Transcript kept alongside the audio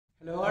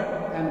Hello all,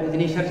 I am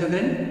Rajaneesh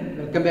Chandran.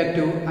 Welcome back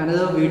to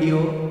another video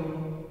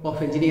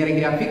of engineering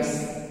graphics.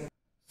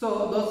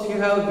 So those who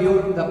have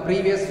viewed the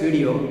previous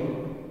video,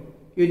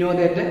 you know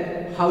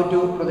that how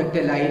to project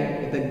a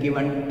line with the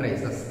given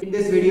traces. In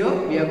this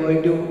video, we are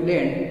going to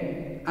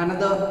learn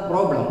another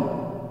problem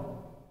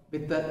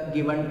with the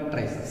given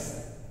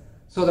traces.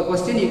 So the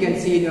question you can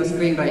see in your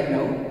screen right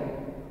now.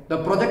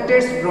 The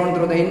projectors drawn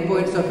through the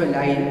endpoints of a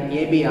line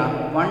AB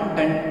are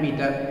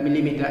 110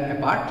 millimeter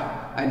apart,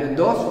 and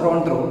those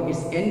drawn through its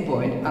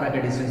endpoint are at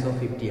a distance of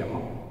 50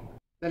 mm.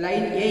 The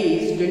line A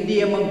is 20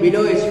 mm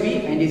below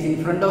HP and is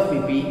in front of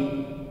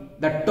VP.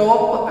 The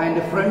top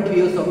and front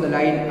views of the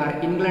line are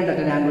inclined at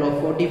an angle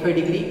of 45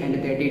 degree and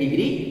 30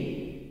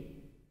 degree.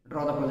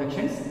 Draw the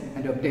projections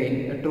and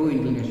obtain the true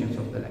inclinations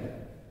of the line.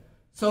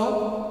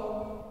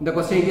 So the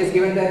question is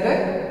given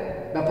that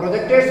the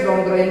projectors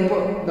drawn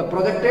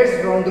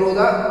through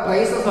the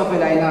traces of a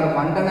line are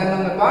 110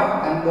 mm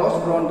apart, and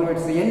those drawn through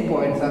its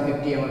endpoints are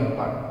 50 mm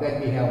apart.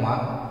 That we have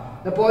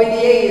marked. The point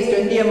A is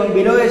 20 mm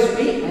below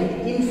HP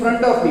and in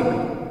front of VP.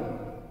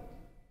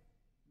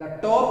 The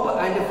top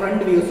and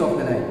front views of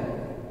the line.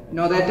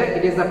 Know that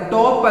it is the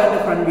top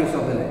and front views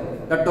of the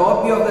line. The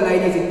top view of the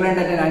line is inclined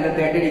at an angle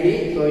 30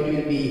 degree, so it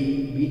will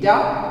be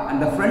beta,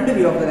 and the front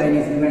view of the line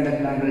is inclined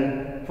at an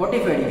angle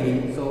 45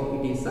 degree, so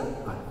it is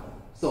alpha.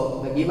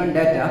 So the given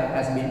data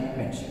has been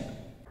mentioned.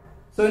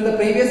 So in the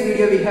previous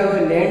video we have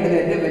learned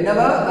that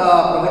whenever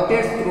the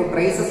projectors through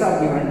traces are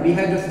given, we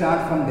have to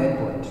start from that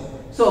point.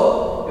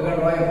 So you can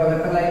draw a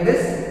projector like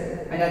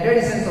this, and at a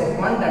distance of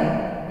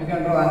 110 you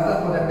can draw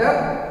another projector.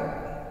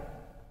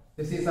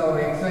 This is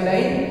our XY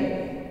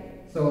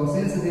line. So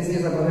since this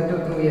is a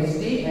projector through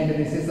HT and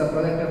this is a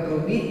projector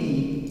through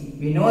VT,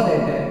 we know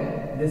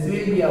that this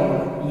will be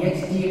our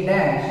HT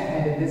dash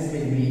and this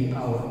will be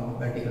our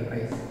vertical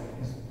trace,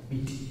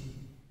 VT.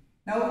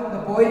 Now the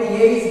point A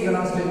is given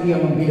as 20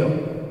 mm below.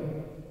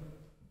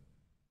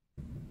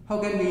 How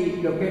can we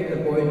locate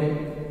the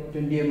point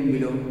 20 mm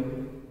below?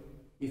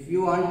 If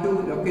you want to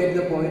locate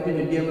the point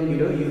 20 mm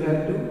below, you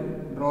have to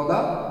draw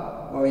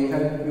the, or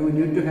you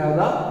need to have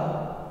the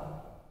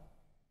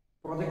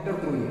projector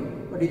through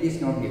here, but it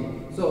is not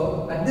given.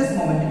 So at this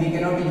moment we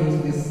cannot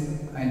use this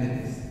and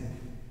this.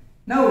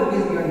 Now it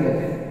is given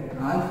that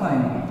alpha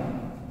and beta.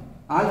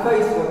 Alpha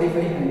is 45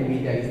 and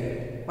beta is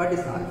 30. What is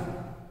alpha?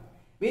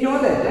 We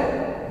know that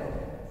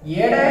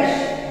A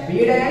dash,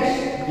 B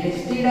dash,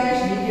 HT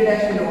dash, VT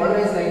dash will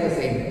always lie the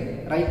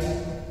same, right?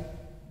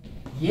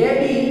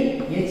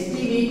 AB, HT,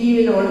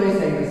 VT will always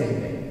lie the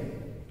same way.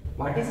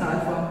 What is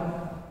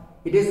alpha?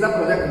 It is the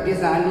project, it is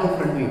the angle of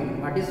front view.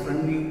 What is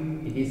front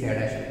view? It is A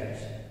dash, B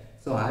dash.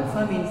 So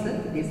alpha means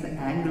it is the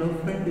angle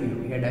of front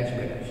view, A dash,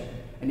 B dash.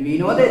 And we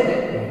know that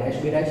A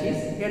dash, B dash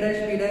is A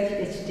dash, B dash,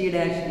 HT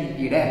dash,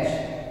 VT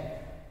dash.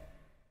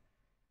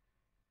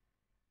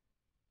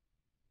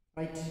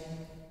 Right.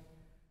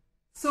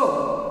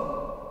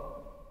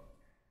 So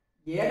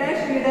A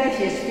dash, B dash,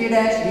 HT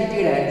dash,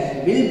 VT dash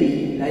will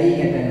be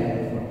lying at an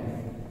angle.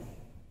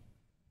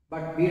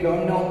 But we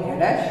don't know A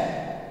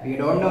dash, we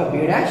don't know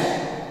B dash,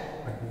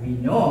 but we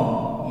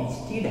know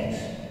HT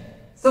dash.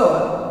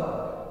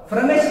 So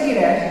from HT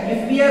dash,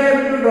 if we are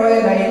able to draw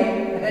a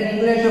line at an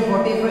inclination of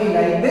 45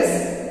 like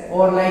this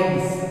or like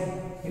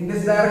this, in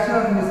this direction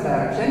or in this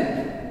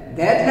direction,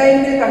 that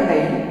line will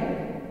contain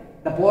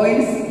the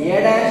points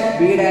A dash,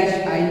 B dash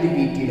and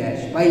VT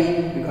dash.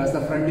 Why? Because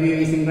the front view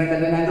is inclined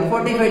at an angle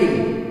 45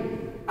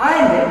 degree.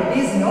 And it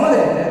is known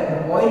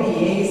that the point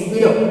A is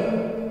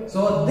below.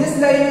 So this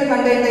line will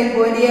contain the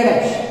point A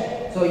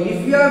dash. So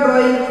if you are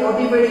drawing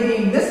 45 degree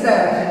in this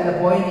direction, the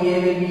point A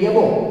will be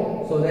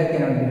above. So that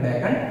cannot be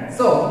taken.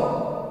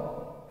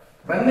 So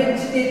from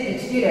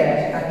HT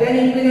dash at an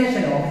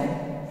inclination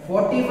of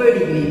 45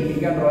 degree, we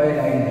can draw a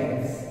line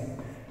like this.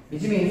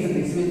 Which means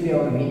this will be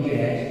our VT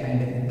dash,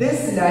 and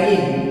this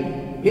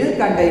line will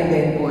contain the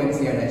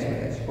endpoints A dash, B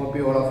dash. Hope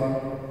you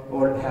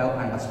all have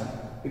understood.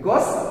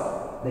 Because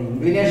the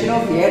inclination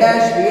of A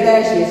dash, B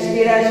dash,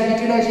 HT dash,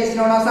 VT dash is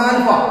known as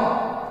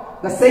alpha.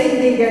 The same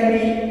thing can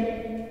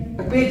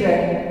be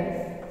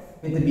repeated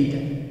with the beta.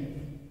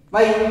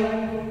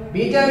 Why?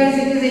 Beta means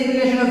it is the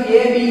inclination of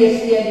A, B,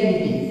 HT and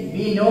VT.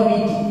 We know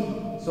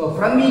VT. So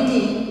from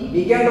VT,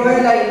 we can draw a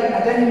line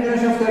at an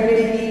inclination of 30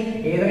 degree.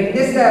 Either in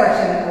this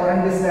direction or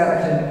in this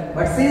direction.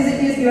 But since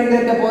it is given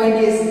that the point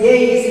is A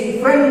is in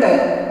front,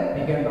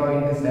 we can draw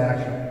in this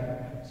direction.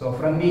 So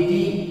from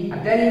VT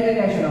at an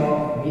inclination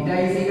of beta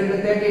is equal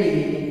to 30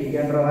 degree, we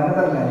can draw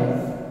another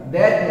line.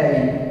 That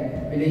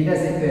line will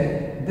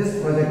intersect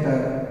this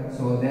projector.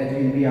 So that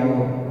will be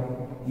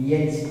our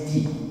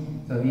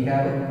HT. So we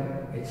have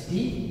HT,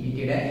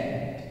 VT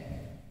dash.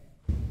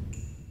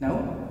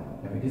 Now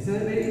it is a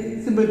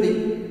very simple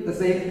thing, the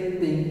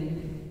same thing.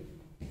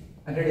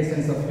 At a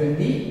distance of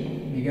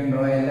 20, we can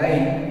draw a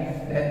line.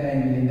 That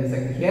line will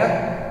intersect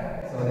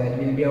here. So that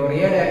will be our A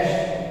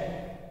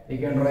dash. We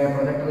can draw a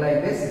projector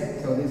like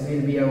this. So this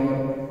will be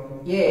our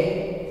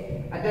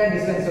A. At a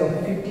distance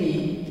of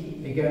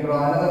 50, we can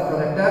draw another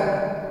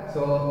projector.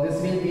 So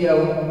this will be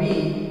our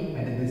B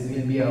and this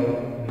will be our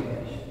B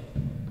dash.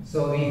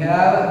 So we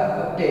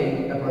have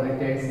obtained the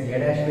projectors A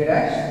dash B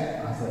dash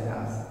as well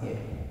as A.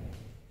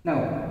 Now,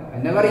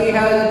 whenever you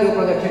have the two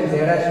projections A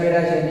dash B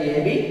dash and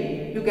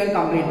AB, you can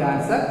complete the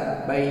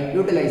answer by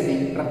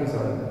utilizing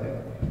trapezoidal method.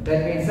 That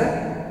means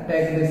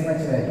take this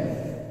much value,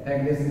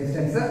 take this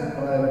distance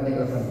from the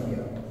vertical from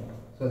here.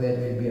 So that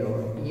will be our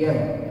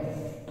A1.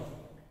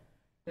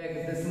 Take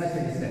this much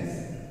distance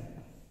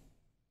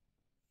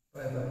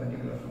from the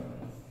perpendicular from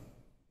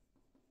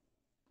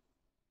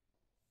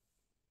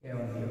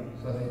A1 0.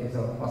 So that is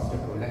our first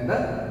rule. And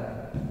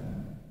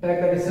take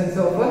the distance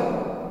of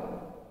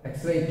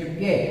xy to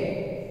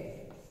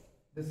A.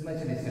 This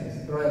much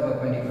distance, draw a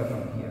perpendicular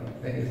from here.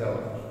 That is our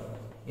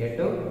A2.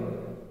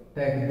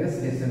 Take this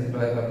distance,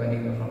 draw a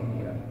perpendicular from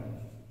here.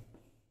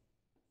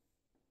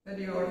 That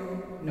you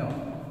all know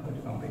how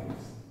to complete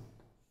this.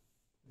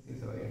 This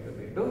is our A2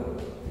 B2.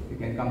 You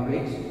can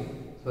complete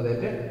so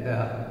that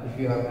if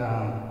you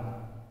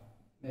are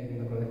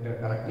making the projector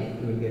correctly,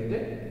 you will get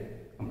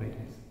it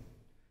completeness.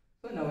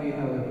 So now you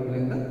have the rule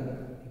length.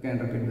 You can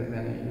repeat the,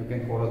 you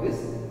can follow this.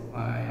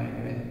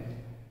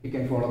 You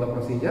can follow the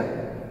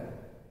procedure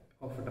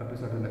of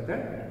trapezoidal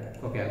method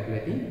for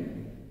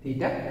calculating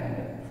theta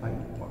and phi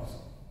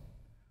also.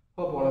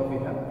 Hope all of you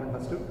have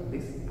understood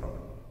this problem.